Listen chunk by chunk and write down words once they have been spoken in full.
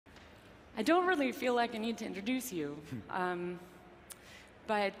I don't really feel like I need to introduce you,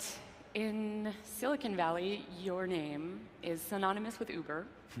 but in Silicon Valley, your name is synonymous with Uber,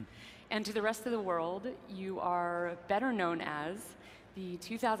 and to the rest of the world, you are better known as the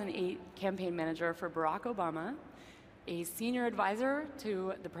 2008 campaign manager for Barack Obama, a senior advisor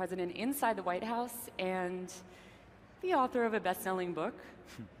to the president inside the White House, and the author of a best-selling book,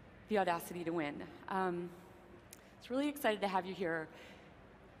 The Audacity to Win. It's really excited to have you here.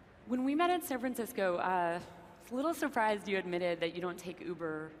 When we met in San Francisco, I was a little surprised you admitted that you don't take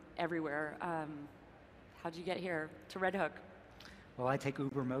Uber everywhere. How'd you get here to Red Hook? Well, I take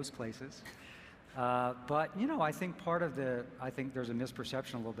Uber most places. But, you know, I think there's a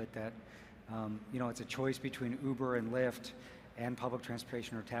misperception a little bit that, you know, it's a choice between Uber and Lyft and public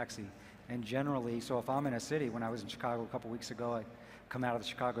transportation or taxi. And generally, so if I'm in a city, when I was in Chicago a couple weeks ago, I come out of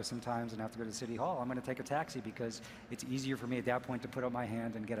Chicago sometimes and have to go to City Hall, I'm going to take a taxi because it's easier for me at that point to put up my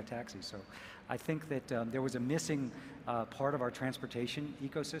hand and get a taxi. So I think that there was a missing part of our transportation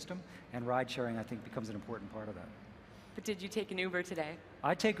ecosystem, and ride sharing, I think, becomes an important part of that. But did you take an Uber today?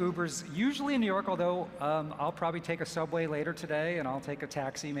 I take Ubers, usually in New York, although I'll probably take a subway later today, and I'll take a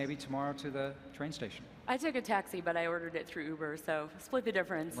taxi maybe tomorrow to the train station. I took a taxi, but I ordered it through Uber, so split the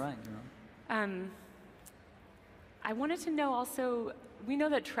difference. Right. You know. I wanted to know also, we know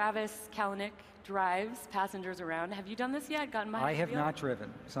that Travis Kalanick drives passengers around. Have you done this yet? Gotten behind I the have wheel? not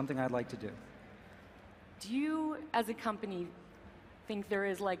driven, something I'd like to do. Do you, as a company, think there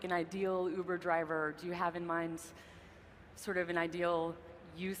is like an ideal Uber driver? Do you have in mind sort of an ideal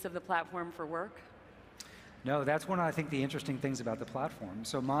use of the platform for work? No, that's one of, I think, the interesting things about the platform.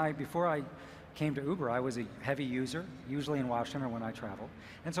 So before I came to Uber, I was a heavy user, usually in Washington or when I traveled.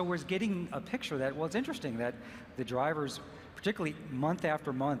 And so was getting a picture that, well, it's interesting that the drivers, particularly month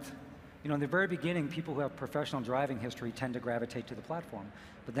after month, you know, in the very beginning, people who have professional driving history tend to gravitate to the platform,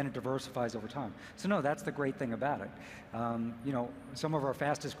 but then it diversifies over time. So no, that's the great thing about it. You know, some of our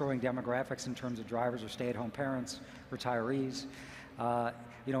fastest growing demographics in terms of drivers are stay-at-home parents, retirees.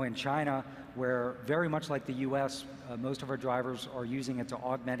 You know, in China, where very much like the US, most of our drivers are using it to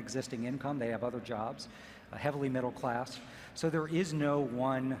augment existing income. They have other jobs, heavily middle class. So there is no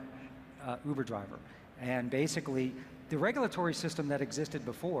one Uber driver. And basically, the regulatory system that existed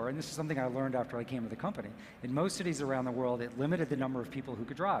before, and this is something I learned after I came to the company, in most cities around the world, it limited the number of people who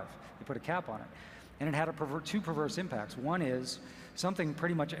could drive. They put a cap on it. And it had two perverse impacts. One is something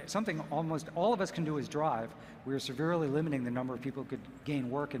almost all of us can do is drive. We are severely limiting the number of people who could gain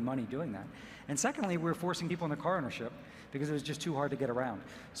work and money doing that. And secondly, we're forcing people into car ownership because it was just too hard to get around.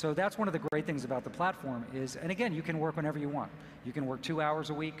 So that's one of the great things about the platform is, and again, you can work whenever you want. You can work 2 hours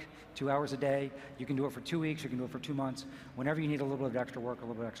a week, 2 hours a day. You can do it for 2 weeks, you can do it for 2 months. Whenever you need a little bit of extra work, a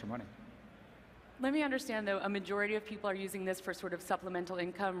little bit of extra money. Let me understand, though, a majority of people are using this for sort of supplemental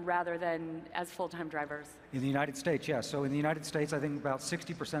income rather than as full-time drivers. In the United States, yes. So in the United States, I think about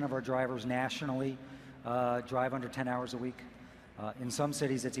 60% of our drivers nationally drive under 10 hours a week. In some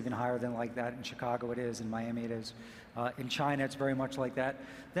cities, it's even higher than like that. In Chicago, it is. In Miami, it is. In China, it's very much like that.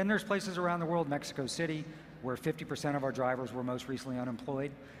 Then there's places around the world, Mexico City, where 50% of our drivers were most recently unemployed,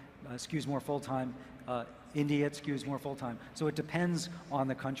 skews more full-time. India, it skews more full-time. So it depends on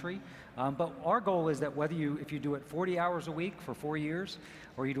the country. But our goal is that if you do it 40 hours a week for 4 years,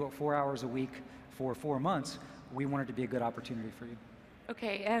 or you do it 4 hours a week for 4 months, we want it to be a good opportunity for you.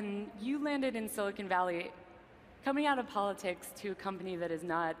 Okay, and you landed in Silicon Valley, coming out of politics to a company that is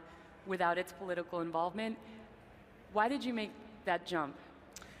not without its political involvement. Why did you make that jump?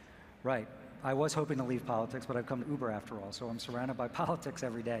 Right. I was hoping to leave politics, but I've come to Uber after all, so I'm surrounded by politics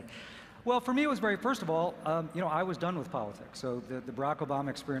every day. Well, for me, it was first of all, you know, I was done with politics. So the Barack Obama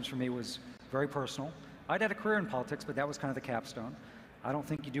experience for me was very personal. I'd had a career in politics, but that was kind of the capstone. I don't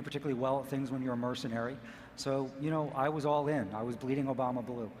think you do particularly well at things when you're a mercenary. So, you know, I was all in. I was bleeding Obama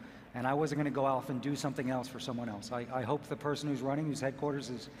blue. And I wasn't going to go off and do something else for someone else. I hope the person who's running, whose headquarters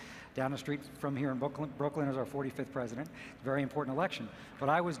is down the street from here in Brooklyn is our 45th president. It's a very important election. But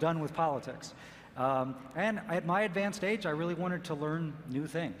I was done with politics. And at my advanced age, I really wanted to learn new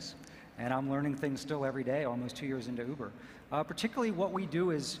things. And I'm learning things still every day, almost 2 years into Uber. Particularly what we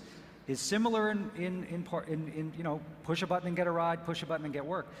do is similar in you know, push a button and get a ride, push a button and get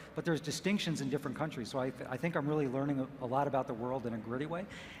work. But there's distinctions in different countries. So I think I'm really learning a lot about the world in a gritty way.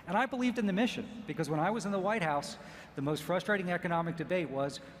 And I believed in the mission, because when I was in the White House, the most frustrating economic debate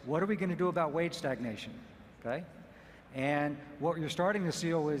was, what are we going to do about wage stagnation? Okay? And what you're starting to see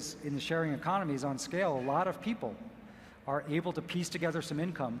is in the sharing economies on scale, a lot of people are able to piece together some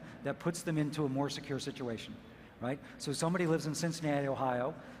income that puts them into a more secure situation, right? So somebody lives in Cincinnati,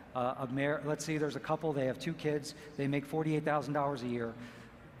 Ohio, let's say there's a couple, they have 2 kids, they make $48,000 a year.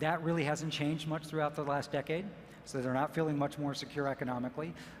 That really hasn't changed much throughout the last decade, so they're not feeling much more secure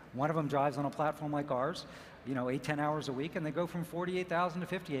economically. One of them drives on a platform like ours, 8-10 hours a week, and they go from 48,000 to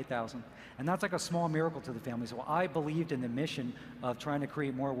 58,000. And that's like a small miracle to the family. So I believed in the mission of trying to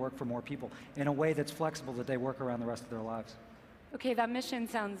create more work for more people in a way that's flexible, that they work around the rest of their lives. Okay, that mission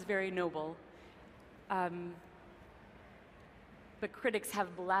sounds very noble. But critics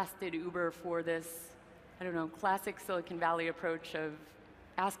have blasted Uber for this, classic Silicon Valley approach of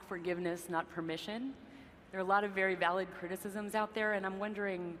ask forgiveness, not permission. There are a lot of very valid criticisms out there, and I'm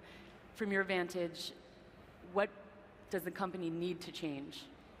wondering, from your vantage, what does the company need to change?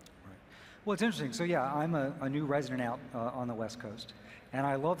 Right. Well, it's interesting. So yeah, I'm a new resident out on the West Coast, and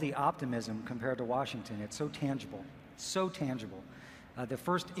I love the optimism compared to Washington. It's so tangible, so tangible. The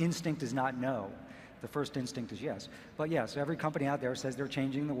first instinct is not no. The first instinct is yes. But yes, every company out there says they're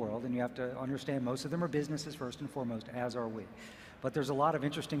changing the world, and you have to understand most of them are businesses first and foremost, as are we. But there's a lot of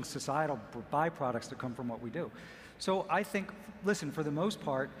interesting societal byproducts that come from what we do. So I think, listen, for the most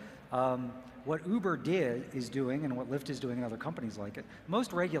part, what Uber is doing, and what Lyft is doing, and other companies like it,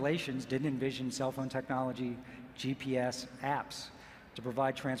 most regulations didn't envision cell phone technology, GPS, apps to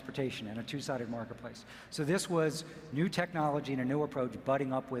provide transportation in a two-sided marketplace. So this was new technology and a new approach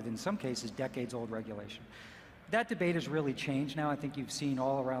butting up with, in some cases, decades-old regulation. That debate has really changed now. I think you've seen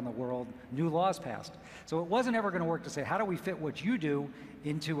all around the world new laws passed. So it wasn't ever going to work to say, how do we fit what you do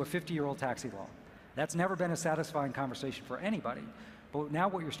into a 50-year-old taxi law? That's never been a satisfying conversation for anybody. But now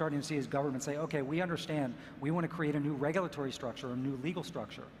what you're starting to see is governments say, okay, we understand, we want to create a new regulatory structure, a new legal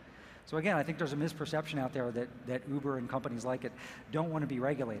structure. So again, I think there's a misperception out there that Uber and companies like it don't want to be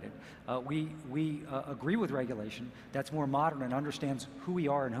regulated. We agree with regulation that's more modern and understands who we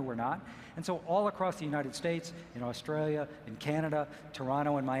are and who we're not. And so all across the United States, in Australia, in Canada,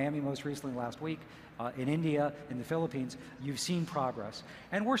 Toronto and Miami most recently last week, in India, in the Philippines, you've seen progress.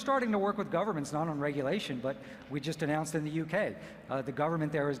 And we're starting to work with governments, not on regulation, but we just announced in the UK, the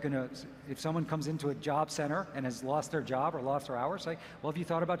government there is going to, if someone comes into a job center and has lost their job or lost their hours, say, well, have you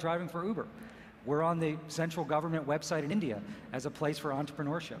thought about driving for Uber? We're on the central government website in India as a place for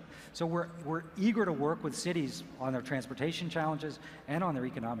entrepreneurship. So we're eager to work with cities on their transportation challenges and on their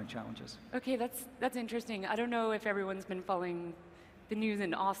economic challenges. Okay, that's interesting. I don't know if everyone's been following the news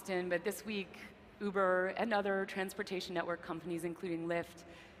in Austin, but this week, Uber and other transportation network companies, including Lyft,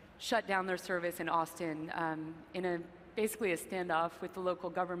 shut down their service in Austin in basically a standoff with the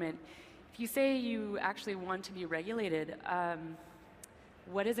local government. If you say you actually want to be regulated,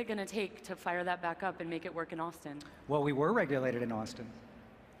 what is it going to take to fire that back up and make it work in Austin? Well, we were regulated in Austin.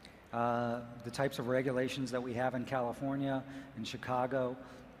 The types of regulations that we have in California, in Chicago,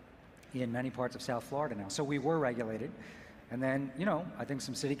 in many parts of South Florida now. So we were regulated. And then, I think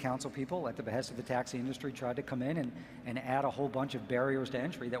some city council people at the behest of the taxi industry tried to come in and add a whole bunch of barriers to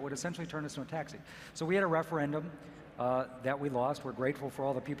entry that would essentially turn us into a taxi. So we had a referendum that we lost. We're grateful for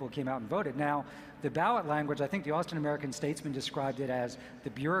all the people who came out and voted. Now, the ballot language, I think the Austin American-Statesman described it as the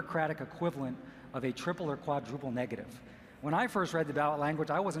bureaucratic equivalent of a triple or quadruple negative. When I first read the ballot language,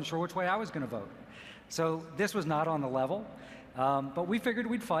 I wasn't sure which way I was going to vote. So this was not on the level, but we figured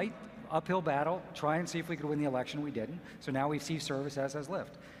we'd fight. Uphill battle, try and see if we could win the election. We didn't. So now we see service as has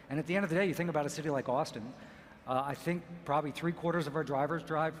Lyft. And at the end of the day, you think about a city like Austin, I think probably 3/4 of our drivers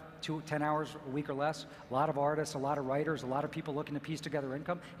drive 10 hours a week or less. A lot of artists, a lot of writers, a lot of people looking to piece together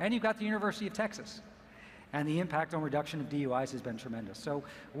income. And you've got the University of Texas. And the impact on reduction of DUIs has been tremendous. So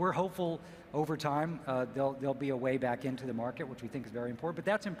we're hopeful over time there'll be a way back into the market, which we think is very important. But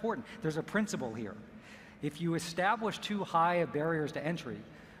that's important. There's a principle here. If you establish too high of barriers to entry,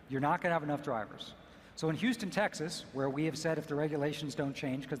 you're not going to have enough drivers. So in Houston, Texas, where we have said if the regulations don't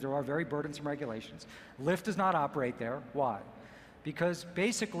change, because there are very burdensome regulations, Lyft does not operate there. Why? Because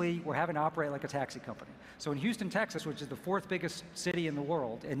basically we're having to operate like a taxi company. So in Houston, Texas, which is the 4th biggest city in the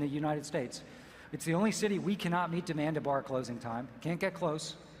world, in the United States, it's the only city we cannot meet demand at bar closing time, can't get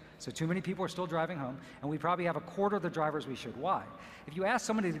close, so too many people are still driving home, and we probably have 1/4 of the drivers we should. Why? If you ask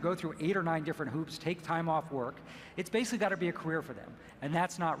somebody to go through 8 or 9 different hoops, take time off work, it's basically got to be a career for them, and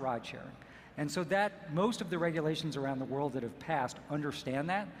that's not ride sharing. And so that most of the regulations around the world that have passed understand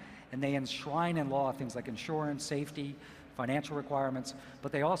that, and they enshrine in law things like insurance, safety, financial requirements,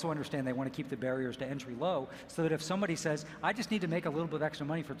 but they also understand they want to keep the barriers to entry low so that if somebody says, I just need to make a little bit of extra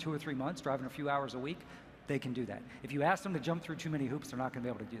money for 2 or 3 months, driving a few hours a week, they can do that. If you ask them to jump through too many hoops, they're not going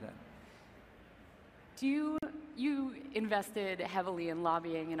to be able to do that. You invested heavily in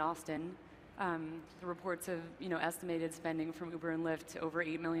lobbying in Austin. The reports of estimated spending from Uber and Lyft over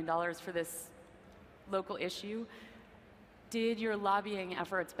 $8 million for this local issue. Did your lobbying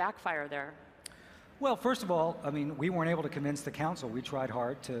efforts backfire there? Well, first of all, I mean, we weren't able to convince the council. We tried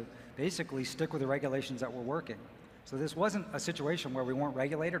hard to basically stick with the regulations that were working. So this wasn't a situation where we weren't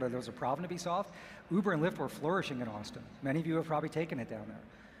regulated or there was a problem to be solved. Uber and Lyft were flourishing in Austin. Many of you have probably taken it down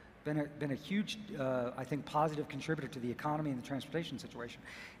there. Been a huge, I think, positive contributor to the economy and the transportation situation.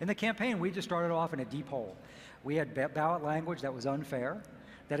 In the campaign, we just started off in a deep hole. We had ballot language that was unfair,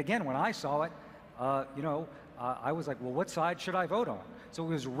 that again, when I saw it, I was like, well, what side should I vote on? So it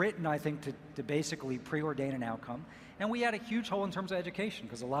was written, I think, to basically preordain an outcome. And we had a huge hole in terms of education,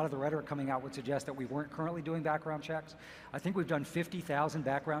 because a lot of the rhetoric coming out would suggest that we weren't currently doing background checks. I think we've done 50,000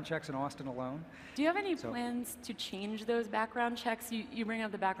 background checks in Austin alone. Do you have any plans to change those background checks? You bring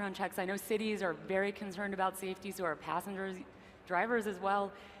up the background checks. I know cities are very concerned about safety, so are passengers, drivers as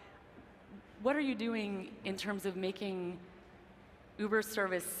well. What are you doing in terms of making Uber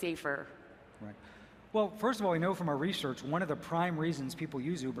service safer? Right. Well, first of all, we know from our research, one of the prime reasons people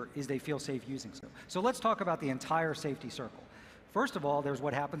use Uber is they feel safe using so. So let's talk about the entire safety circle. First of all, there's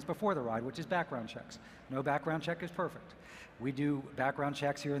what happens before the ride, which is background checks. No background check is perfect. We do background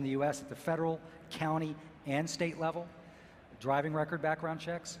checks here in the US at the federal, county, and state level. Driving record background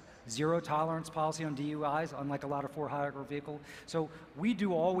checks. Zero tolerance policy on DUIs, unlike a lot of for-hire vehicles. So we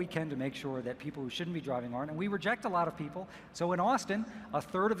do all we can to make sure that people who shouldn't be driving aren't, and we reject a lot of people. So in Austin, a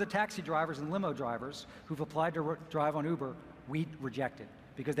third of the taxi drivers and limo drivers who've applied to drive on Uber, we rejected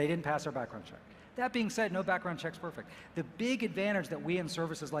because they didn't pass our background check. That being said, no background check's perfect. The big advantage that we and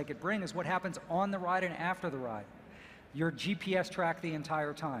services like it bring is what happens on the ride and after the ride. You're GPS tracked the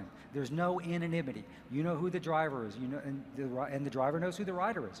entire time. There's no anonymity. You know who the driver is, and the driver knows who the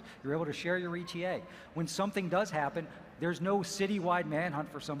rider is. You're able to share your ETA. When something does happen, there's no citywide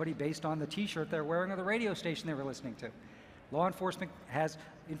manhunt for somebody based on the t-shirt they're wearing or the radio station they were listening to. Law enforcement has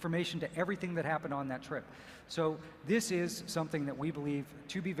information to everything that happened on that trip. So this is something that we believe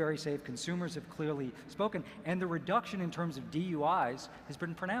to be very safe. Consumers have clearly spoken, and the reduction in terms of DUIs has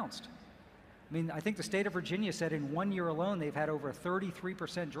been pronounced. I mean, I think the state of Virginia said in 1 year alone they've had over a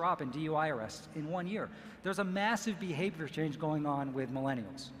 33% drop in DUI arrests in 1 year. There's a massive behavior change going on with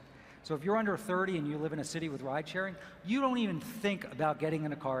millennials. So if you're under 30 and you live in a city with ride sharing, you don't even think about getting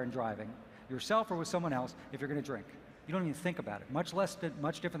in a car and driving, yourself or with someone else, if you're going to drink. You don't even think about it, much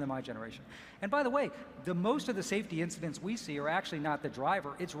different than my generation. And by the way, most of the safety incidents we see are actually not the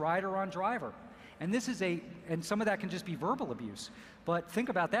driver, it's rider on driver. And this is and some of that can just be verbal abuse. But think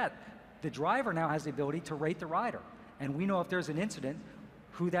about that. The driver now has the ability to rate the rider. And we know if there's an incident,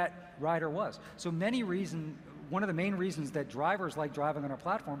 who that rider was. So one of the main reasons that drivers like driving on our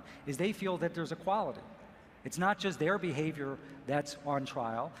platform is they feel that there's equality. It's not just their behavior that's on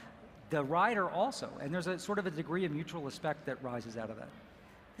trial, the rider also. And there's a sort of a degree of mutual respect that rises out of that.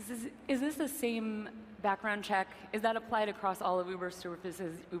 Is this the same background check? Is that applied across all of Uber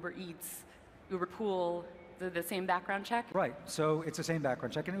services, Uber Eats, Uber Pool? The same background check? Right, so it's the same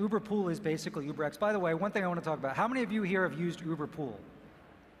background check. And Uber Pool is basically UberX. By the way, one thing I want to talk about, how many of you here have used Uber Pool?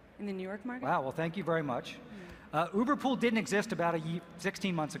 In the New York market? Wow, well thank you very much. Uber Pool didn't exist about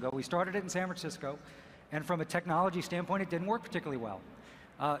 16 months ago. We started it in San Francisco, and from a technology standpoint, it didn't work particularly well.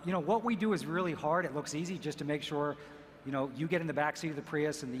 What we do is really hard. It looks easy just to make sure you get in the backseat of the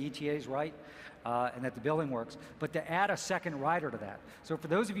Prius and the ETA is right, and that the billing works, but to add a second rider to that. So for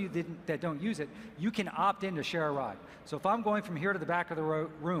those of you that don't use it, you can opt in to share a ride. So if I'm going from here to the back of the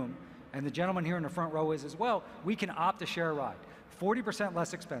room, and the gentleman here in the front row is as well, we can opt to share a ride. 40%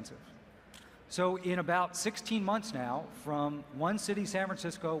 less expensive. So in about 16 months now, from one city, San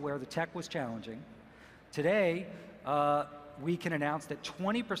Francisco, where the tech was challenging, today we can announce that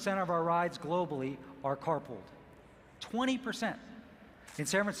 20% of our rides globally are carpooled. 20%. In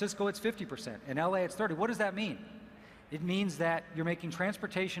San Francisco, it's 50%. In LA, it's 30%. What does that mean? It means that you're making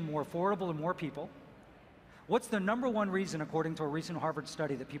transportation more affordable to more people. What's the #1 reason, according to a recent Harvard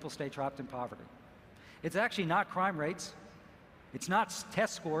study, that people stay trapped in poverty? It's actually not crime rates. It's not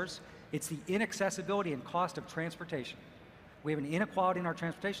test scores. It's the inaccessibility and cost of transportation. We have an inequality in our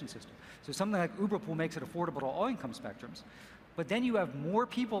transportation system. So something like Uber Pool makes it affordable to all income spectrums. But then you have more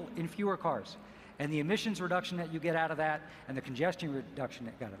people in fewer cars. And the emissions reduction that you get out of that, and the congestion reduction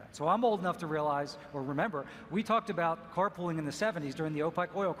that you get out of that. So I'm old enough to realize, or remember, we talked about carpooling in the 70s during the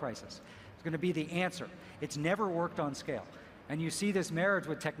OPEC oil crisis. It's going to be the answer. It's never worked on scale. And you see this marriage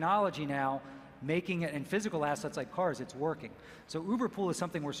with technology now, making it, and physical assets like cars, it's working. So Uber Pool is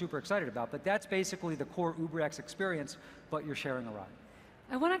something we're super excited about, but that's basically the core UberX experience, but you're sharing a ride.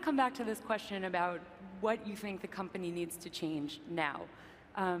 I want to come back to this question about what you think the company needs to change now.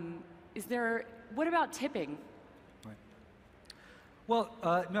 What about tipping? Right. Well,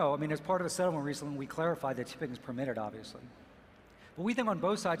 no, I mean, as part of a settlement recently, we clarified that tipping is permitted, obviously. But we think on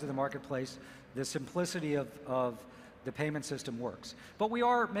both sides of the marketplace, the simplicity of the payment system works. But we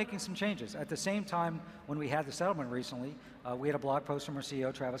are making some changes. At the same time, when we had the settlement recently, we had a blog post from our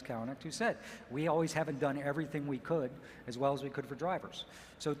CEO, Travis Kalanick, who said, we always haven't done everything we could as well as we could for drivers.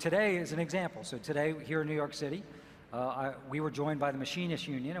 So today is an example. So today, here in New York City, we were joined by the Machinists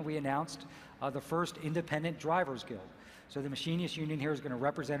Union, and we announced the first independent drivers guild. So the Machinists Union here is going to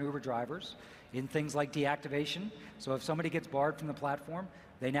represent Uber drivers in things like deactivation. So if somebody gets barred from the platform,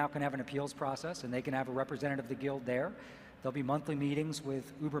 they now can have an appeals process, and they can have a representative of the guild there. There'll be monthly meetings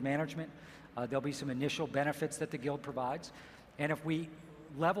with Uber management. There'll be some initial benefits that the guild provides. And if we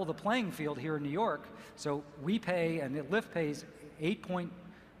level the playing field here in New York, so we pay, and Lyft pays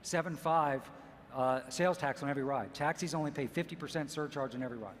 8.75 sales tax on every ride. Taxis only pay 50% surcharge on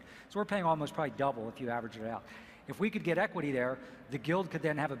every ride. So we're paying almost probably double if you average it out. If we could get equity there, the guild could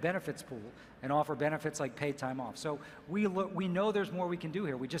then have a benefits pool and offer benefits like paid time off. So we know there's more we can do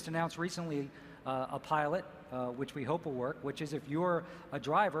here. We just announced recently a pilot, which we hope will work, which is if you're a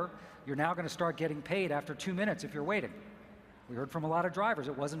driver, you're now going to start getting paid after 2 minutes if you're waiting. We heard from a lot of drivers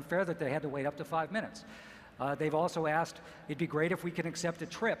it wasn't fair that they had to wait up to 5 minutes. They've also asked, it'd be great if we can accept a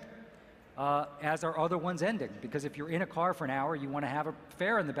trip as our other one's ending, because if you're in a car for an hour, you want to have a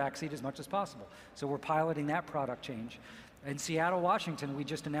fare in the back seat as much as possible. So we're piloting that product change. In Seattle, Washington, we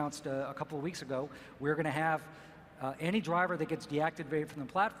just announced a couple of weeks ago, we're going to have any driver that gets deactivated from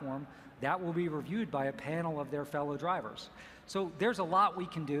the platform, that will be reviewed by a panel of their fellow drivers. So there's a lot we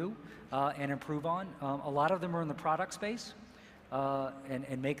can do and improve on. A lot of them are in the product space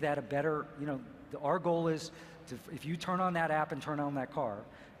and make that a better, our goal is to, if you turn on that app and turn on that car,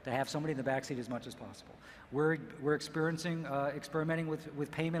 to have somebody in the backseat as much as possible. We're experimenting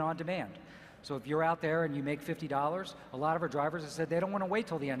with payment on demand. So if you're out there and you make $50, a lot of our drivers have said they don't want to wait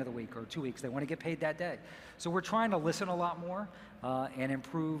till the end of the week or 2 weeks. They want to get paid that day. So we're trying to listen a lot more and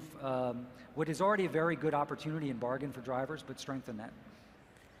improve what is already a very good opportunity and bargain for drivers, but strengthen that.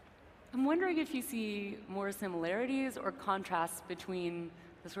 I'm wondering if you see more similarities or contrasts between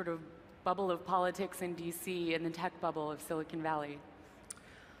the sort of bubble of politics in DC and the tech bubble of Silicon Valley.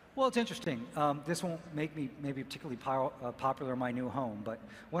 Well, it's interesting. This won't make me maybe particularly popular in my new home, but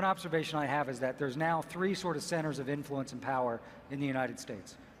one observation I have is that there's now 3 sort of centers of influence and power in the United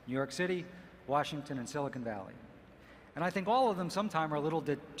States: New York City, Washington, and Silicon Valley. And I think all of them sometime are a little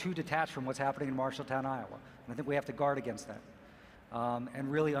too detached from what's happening in Marshalltown, Iowa. And I think we have to guard against that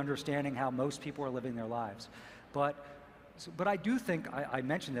and really understanding how most people are living their lives. But I do think, I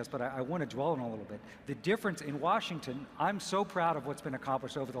mentioned this, but I want to dwell on it a little bit. The difference in Washington, I'm so proud of what's been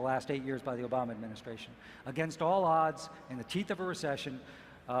accomplished over the last 8 years by the Obama administration. Against all odds, in the teeth of a recession,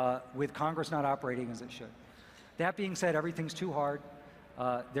 with Congress not operating as it should. That being said, everything's too hard.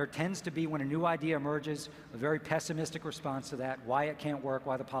 There tends to be, when a new idea emerges, a very pessimistic response to that, why it can't work,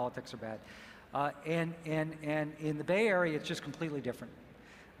 why the politics are bad. And in the Bay Area, it's just completely different.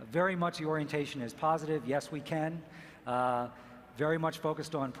 Very much the orientation is positive, yes we can. Very much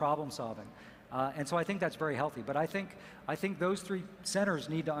focused on problem solving. And so I think that's very healthy. But I think those 3 centers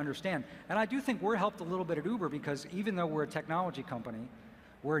need to understand. And I do think we're helped a little bit at Uber because even though we're a technology company,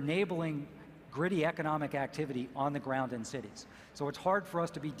 we're enabling gritty economic activity on the ground in cities. So it's hard for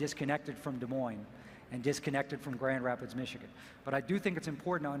us to be disconnected from Des Moines and disconnected from Grand Rapids, Michigan. But I do think it's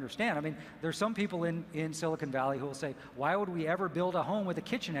important to understand. I mean, there's some people in Silicon Valley who will say, why would we ever build a home with a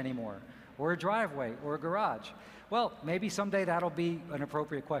kitchen anymore? Or a driveway, or a garage? Well, maybe someday that'll be an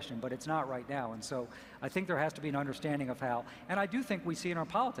appropriate question, but it's not right now. And so I think there has to be an understanding of how, and I do think we see in our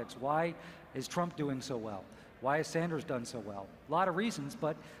politics, why is Trump doing so well? Why has Sanders done so well? A lot of reasons,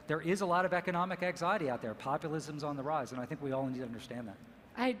 but there is a lot of economic anxiety out there. Populism's on the rise, and I think we all need to understand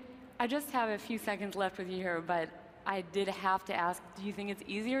that. I just have a few seconds left with you here, but I did have to ask, do you think it's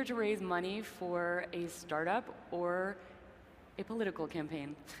easier to raise money for a startup or a political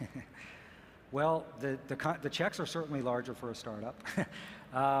campaign? Well, the checks are certainly larger for a startup.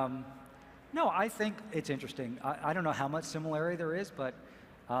 No, I think it's interesting. I don't know how much similarity there is, but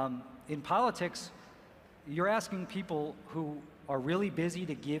in politics, you're asking people who are really busy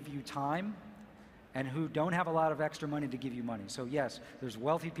to give you time and who don't have a lot of extra money to give you money. So yes, there's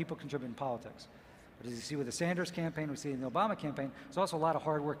wealthy people contributing in politics. But as you see with the Sanders campaign, we see in the Obama campaign, there's also a lot of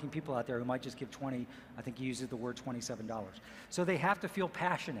hardworking people out there who might just give I think he uses the word $27. So they have to feel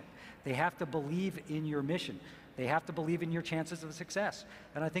passionate. They have to believe in your mission. They have to believe in your chances of success.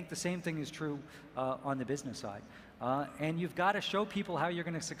 And I think the same thing is true on the business side. And you've got to show people how you're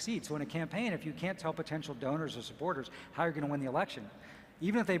going to succeed. So in a campaign, if you can't tell potential donors or supporters how you're going to win the election,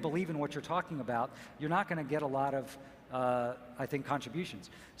 even if they believe in what you're talking about, you're not going to get a lot of, I think, contributions.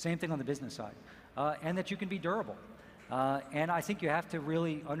 Same thing on the business side. And that you can be durable. And I think you have to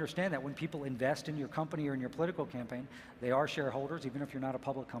really understand that when people invest in your company or in your political campaign, they are shareholders, even if you're not a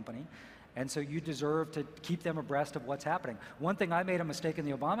public company. And so you deserve to keep them abreast of what's happening. One thing I made a mistake in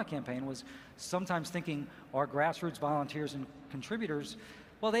the Obama campaign was sometimes thinking our grassroots volunteers and contributors,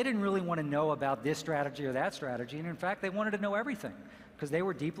 well, they didn't really want to know about this strategy or that strategy. And in fact, they wanted to know everything because they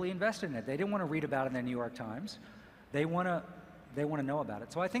were deeply invested in it. They didn't want to read about it in the New York Times. They want to know about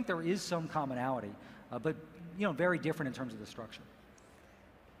it. So I think there is some commonality, but very different in terms of the structure.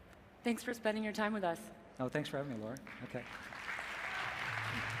 Thanks for spending your time with us. Oh, thanks for having me, Laura. Okay.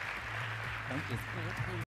 Thank you.